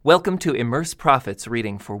Welcome to Immerse Prophets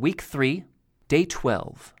reading for Week 3, Day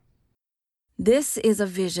 12. This is a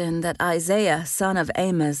vision that Isaiah, son of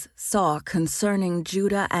Amos, saw concerning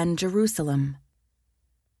Judah and Jerusalem.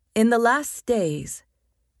 In the last days,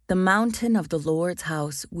 the mountain of the Lord's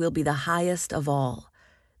house will be the highest of all,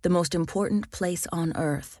 the most important place on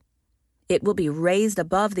earth. It will be raised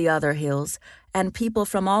above the other hills, and people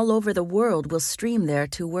from all over the world will stream there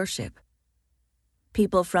to worship.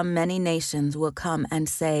 People from many nations will come and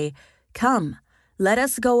say, "Come, let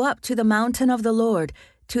us go up to the mountain of the Lord,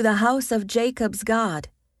 to the house of Jacob's God.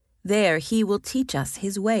 There he will teach us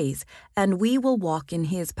his ways, and we will walk in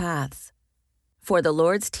his paths." For the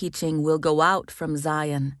Lord's teaching will go out from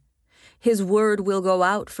Zion. His word will go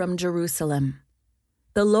out from Jerusalem.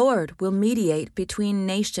 The Lord will mediate between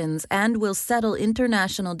nations and will settle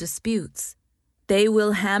international disputes. They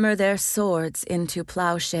will hammer their swords into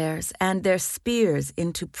plowshares and their spears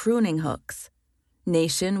into pruning hooks.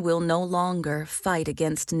 Nation will no longer fight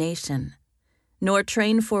against nation, nor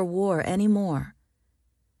train for war any more.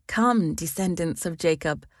 Come, descendants of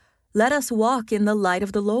Jacob, let us walk in the light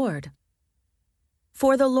of the Lord.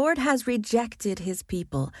 For the Lord has rejected his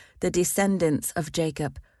people, the descendants of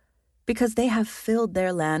Jacob, because they have filled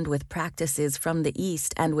their land with practices from the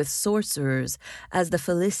east and with sorcerers, as the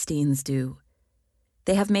Philistines do.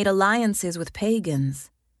 They have made alliances with pagans.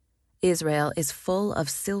 Israel is full of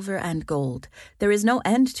silver and gold. There is no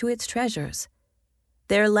end to its treasures.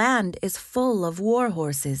 Their land is full of war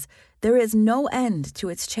horses. There is no end to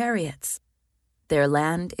its chariots. Their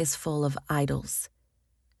land is full of idols.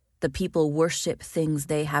 The people worship things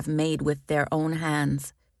they have made with their own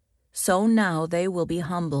hands. So now they will be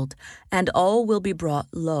humbled, and all will be brought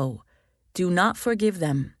low. Do not forgive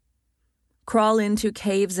them. Crawl into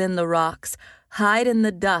caves in the rocks. Hide in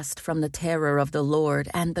the dust from the terror of the Lord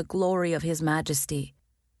and the glory of his majesty.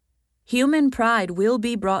 Human pride will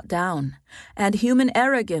be brought down, and human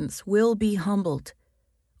arrogance will be humbled.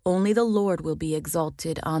 Only the Lord will be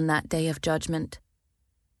exalted on that day of judgment.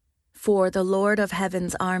 For the Lord of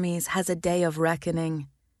heaven's armies has a day of reckoning.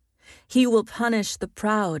 He will punish the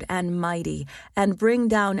proud and mighty and bring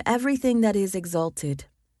down everything that is exalted.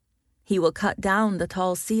 He will cut down the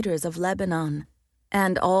tall cedars of Lebanon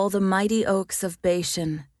and all the mighty oaks of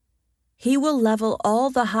Bashan. He will level all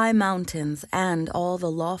the high mountains and all the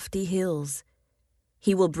lofty hills.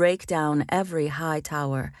 He will break down every high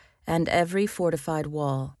tower and every fortified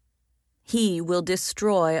wall. He will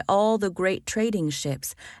destroy all the great trading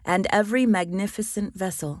ships and every magnificent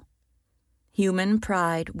vessel. Human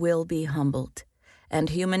pride will be humbled,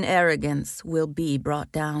 and human arrogance will be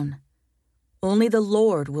brought down. Only the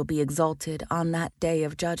Lord will be exalted on that day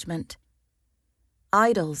of judgment.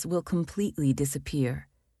 Idols will completely disappear.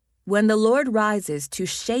 When the Lord rises to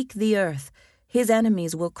shake the earth, his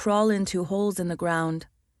enemies will crawl into holes in the ground.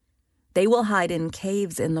 They will hide in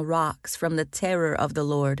caves in the rocks from the terror of the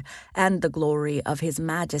Lord and the glory of his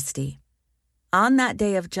majesty. On that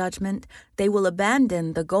day of judgment, they will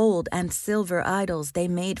abandon the gold and silver idols they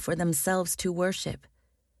made for themselves to worship.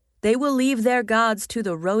 They will leave their gods to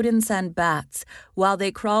the rodents and bats while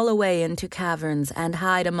they crawl away into caverns and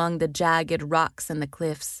hide among the jagged rocks and the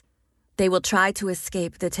cliffs. They will try to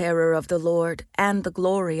escape the terror of the Lord and the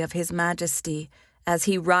glory of his majesty as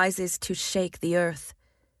he rises to shake the earth.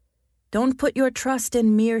 Don't put your trust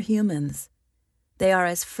in mere humans. They are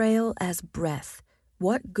as frail as breath.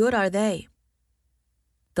 What good are they?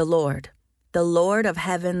 The Lord of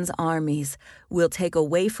heaven's armies, will take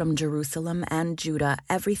away from Jerusalem and Judah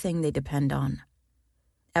everything they depend on.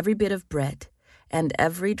 Every bit of bread and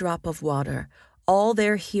every drop of water, all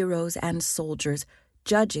their heroes and soldiers,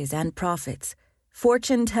 judges and prophets,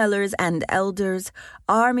 fortune-tellers and elders,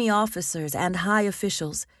 army officers and high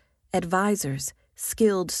officials, advisors,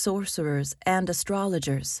 skilled sorcerers and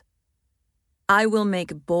astrologers. I will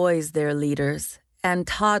make boys their leaders and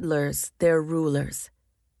toddlers their rulers.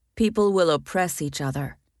 People will oppress each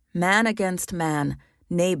other, man against man,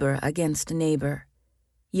 neighbor against neighbor.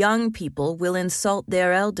 Young people will insult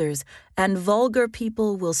their elders, and vulgar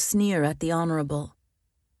people will sneer at the honorable.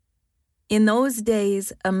 In those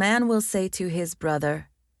days, a man will say to his brother,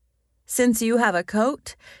 "Since you have a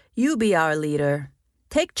coat, you be our leader.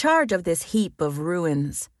 Take charge of this heap of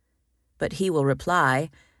ruins." But he will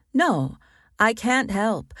reply, "No, I can't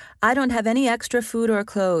help. I don't have any extra food or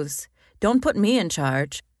clothes. Don't put me in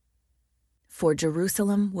charge." For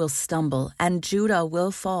Jerusalem will stumble and Judah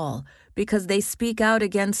will fall, because they speak out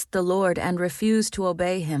against the Lord and refuse to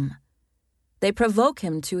obey him. They provoke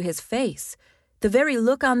him to his face. The very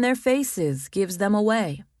look on their faces gives them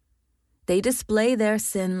away. They display their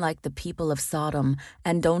sin like the people of Sodom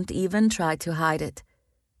and don't even try to hide it.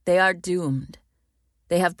 They are doomed.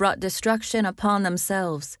 They have brought destruction upon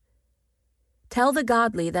themselves. Tell the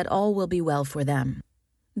godly that all will be well for them.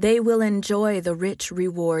 They will enjoy the rich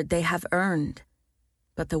reward they have earned.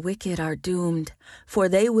 But the wicked are doomed, for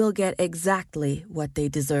they will get exactly what they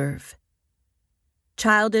deserve.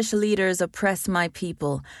 Childish leaders oppress my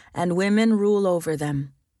people, and women rule over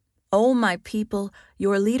them. O my people,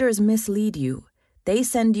 your leaders mislead you. They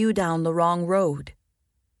send you down the wrong road.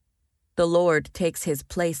 The Lord takes his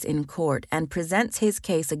place in court and presents his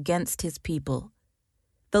case against his people.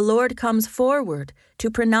 The Lord comes forward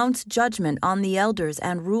to pronounce judgment on the elders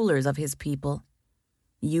and rulers of his people.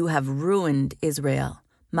 You have ruined Israel,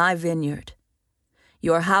 my vineyard.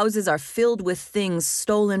 Your houses are filled with things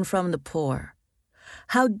stolen from the poor.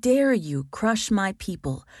 How dare you crush my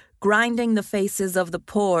people, grinding the faces of the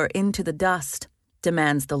poor into the dust,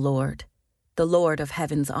 demands the Lord of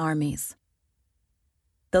heaven's armies.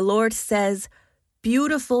 The Lord says,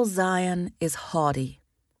 beautiful Zion is haughty,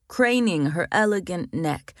 craning her elegant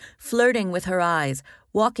neck, flirting with her eyes,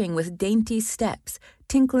 walking with dainty steps,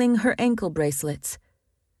 tinkling her ankle bracelets.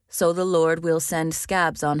 So the Lord will send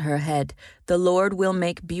scabs on her head. The Lord will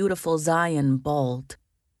make beautiful Zion bald.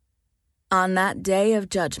 On that day of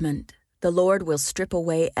judgment, the Lord will strip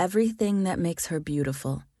away everything that makes her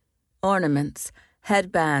beautiful. Ornaments,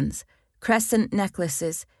 headbands, crescent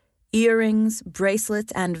necklaces, earrings,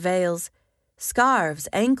 bracelets and veils, scarves,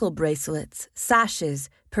 ankle bracelets, sashes,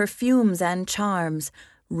 perfumes and charms,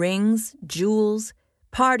 rings, jewels,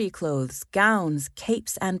 party clothes, gowns,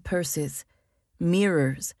 capes and purses,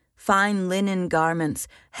 mirrors, fine linen garments,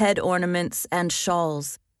 head ornaments and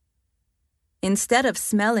shawls. Instead of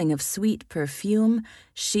smelling of sweet perfume,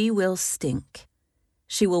 she will stink.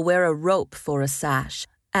 She will wear a rope for a sash,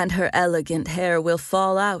 and her elegant hair will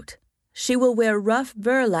fall out. She will wear rough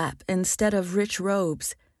burlap instead of rich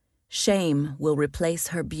robes. Shame will replace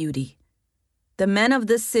her beauty. The men of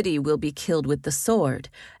the city will be killed with the sword,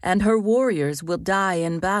 and her warriors will die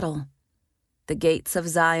in battle. The gates of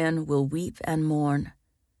Zion will weep and mourn.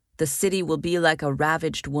 The city will be like a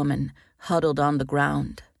ravaged woman, huddled on the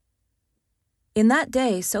ground. In that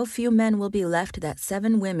day, so few men will be left that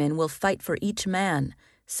 7 women will fight for each man,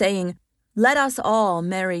 saying, let us all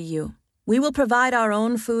marry you. We will provide our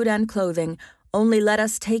own food and clothing. Only let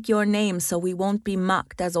us take your name so we won't be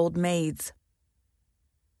mocked as old maids.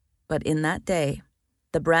 But in that day,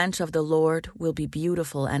 the branch of the Lord will be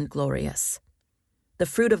beautiful and glorious. The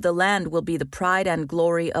fruit of the land will be the pride and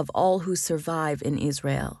glory of all who survive in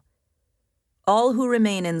Israel. All who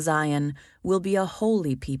remain in Zion will be a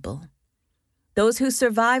holy people. Those who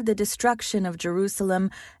survive the destruction of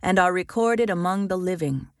Jerusalem and are recorded among the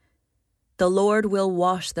living. The Lord will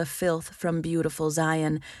wash the filth from beautiful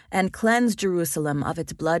Zion and cleanse Jerusalem of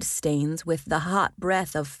its blood stains with the hot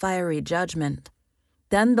breath of fiery judgment.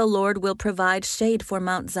 Then the Lord will provide shade for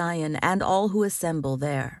Mount Zion and all who assemble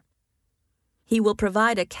there. He will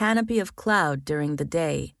provide a canopy of cloud during the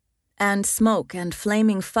day, and smoke and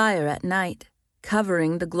flaming fire at night,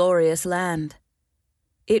 covering the glorious land.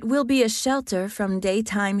 It will be a shelter from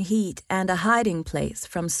daytime heat and a hiding place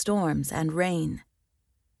from storms and rain.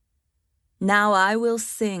 Now I will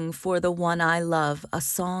sing for the one I love a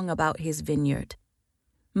song about his vineyard.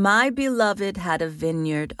 My beloved had a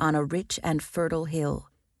vineyard on a rich and fertile hill.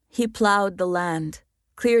 He plowed the land,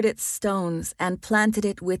 cleared its stones, and planted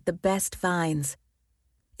it with the best vines.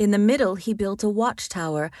 In the middle he built a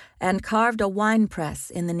watchtower and carved a winepress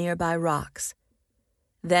in the nearby rocks.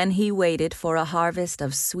 Then he waited for a harvest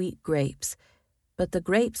of sweet grapes, but the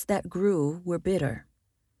grapes that grew were bitter.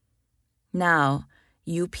 Now,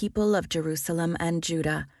 you people of Jerusalem and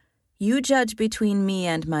Judah, you judge between me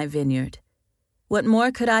and my vineyard. What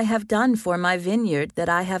more could I have done for my vineyard that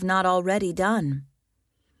I have not already done?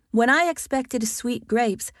 When I expected sweet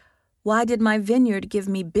grapes, why did my vineyard give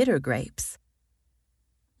me bitter grapes?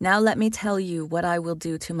 Now let me tell you what I will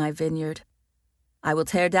do to my vineyard. I will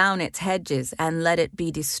tear down its hedges and let it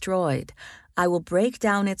be destroyed. I will break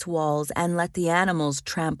down its walls and let the animals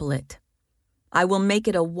trample it. I will make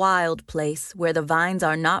it a wild place where the vines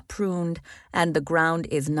are not pruned and the ground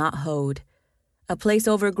is not hoed, a place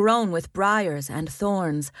overgrown with briars and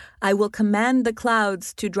thorns. I will command the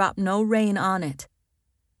clouds to drop no rain on it.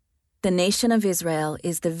 The nation of Israel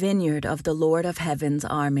is the vineyard of the Lord of heaven's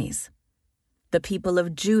armies. The people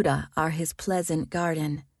of Judah are his pleasant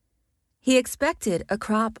garden. He expected a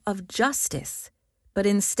crop of justice, but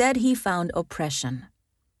instead he found oppression.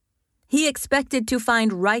 He expected to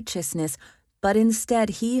find righteousness, but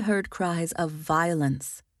instead he heard cries of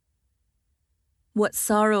violence. What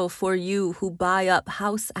sorrow for you who buy up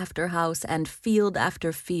house after house and field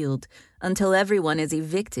after field until everyone is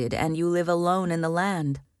evicted and you live alone in the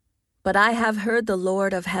land. But I have heard the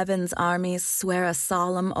Lord of heaven's armies swear a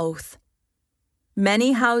solemn oath.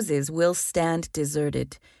 Many houses will stand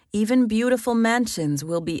deserted, even beautiful mansions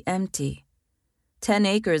will be empty. 10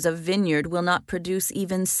 acres of vineyard will not produce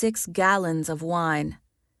even 6 gallons of wine.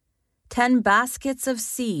 10 baskets of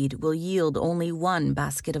seed will yield only 1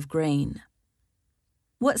 basket of grain.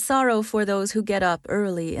 What sorrow for those who get up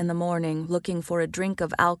early in the morning looking for a drink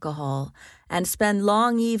of alcohol and spend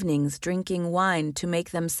long evenings drinking wine to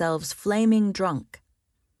make themselves flaming drunk.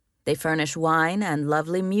 They furnish wine and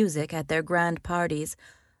lovely music at their grand parties,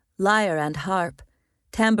 lyre and harp,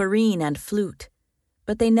 tambourine and flute,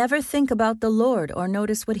 but they never think about the Lord or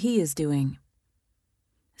notice what He is doing.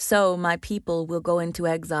 So my people will go into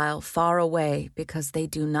exile far away because they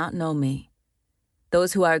do not know me.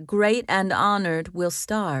 Those who are great and honored will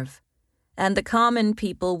starve, and the common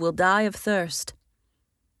people will die of thirst.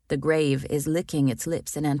 The grave is licking its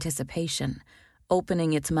lips in anticipation,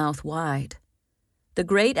 opening its mouth wide. The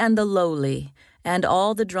great and the lowly, and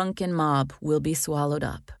all the drunken mob will be swallowed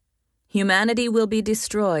up. Humanity will be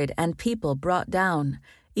destroyed and people brought down.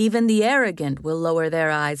 Even the arrogant will lower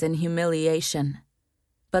their eyes in humiliation.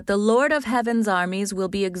 But the Lord of heaven's armies will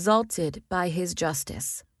be exalted by His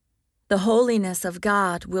justice. The holiness of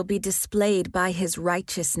God will be displayed by His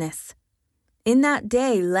righteousness. In that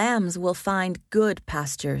day, lambs will find good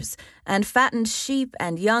pastures, and fattened sheep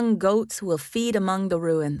and young goats will feed among the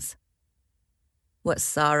ruins. What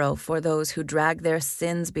sorrow for those who drag their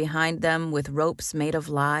sins behind them with ropes made of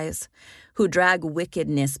lies, who drag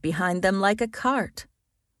wickedness behind them like a cart.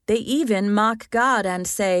 They even mock God and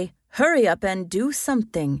say, "Hurry up and do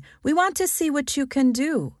something. We want to see what you can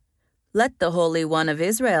do. Let the Holy One of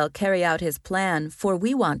Israel carry out His plan, for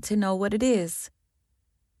we want to know what it is."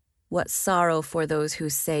 What sorrow for those who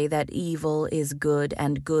say that evil is good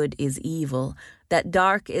and good is evil, that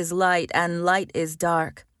dark is light and light is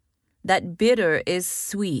dark, that bitter is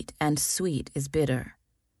sweet and sweet is bitter.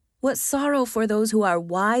 What sorrow for those who are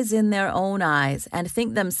wise in their own eyes and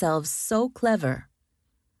think themselves so clever.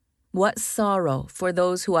 What sorrow for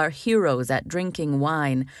those who are heroes at drinking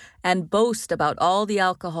wine and boast about all the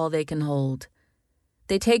alcohol they can hold.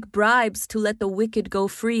 They take bribes to let the wicked go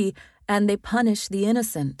free, and they punish the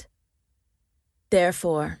innocent.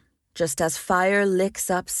 Therefore, just as fire licks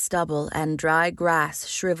up stubble and dry grass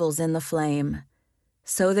shrivels in the flame,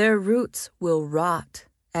 so their roots will rot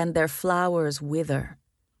and their flowers wither.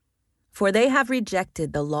 For they have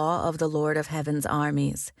rejected the law of the Lord of heaven's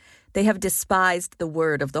armies. They have despised the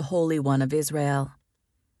word of the Holy One of Israel.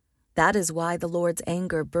 That is why the Lord's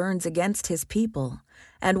anger burns against His people,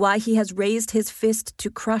 and why He has raised His fist to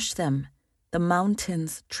crush them. The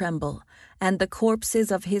mountains tremble, and the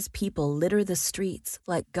corpses of His people litter the streets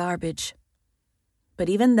like garbage. But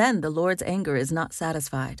even then the Lord's anger is not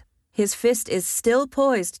satisfied. His fist is still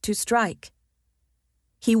poised to strike.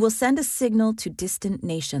 He will send a signal to distant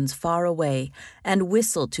nations far away and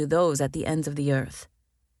whistle to those at the ends of the earth.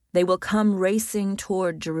 They will come racing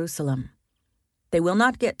toward Jerusalem. They will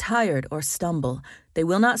not get tired or stumble. They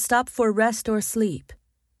will not stop for rest or sleep.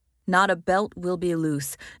 Not a belt will be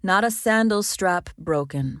loose, not a sandal strap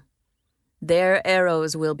broken. Their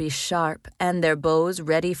arrows will be sharp and their bows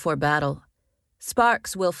ready for battle.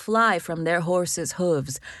 Sparks will fly from their horses'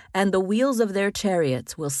 hooves, and the wheels of their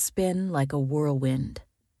chariots will spin like a whirlwind.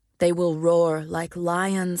 They will roar like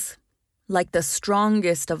lions, like the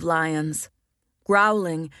strongest of lions.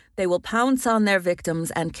 Growling, they will pounce on their victims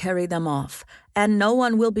and carry them off, and no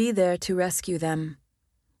one will be there to rescue them.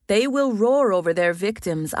 They will roar over their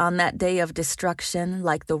victims on that day of destruction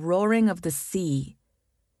like the roaring of the sea.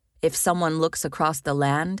 If someone looks across the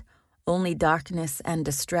land, only darkness and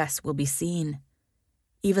distress will be seen.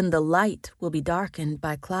 Even the light will be darkened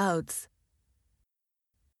by clouds.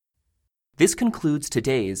 This concludes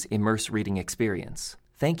today's Immerse Reading Experience.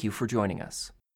 Thank you for joining us.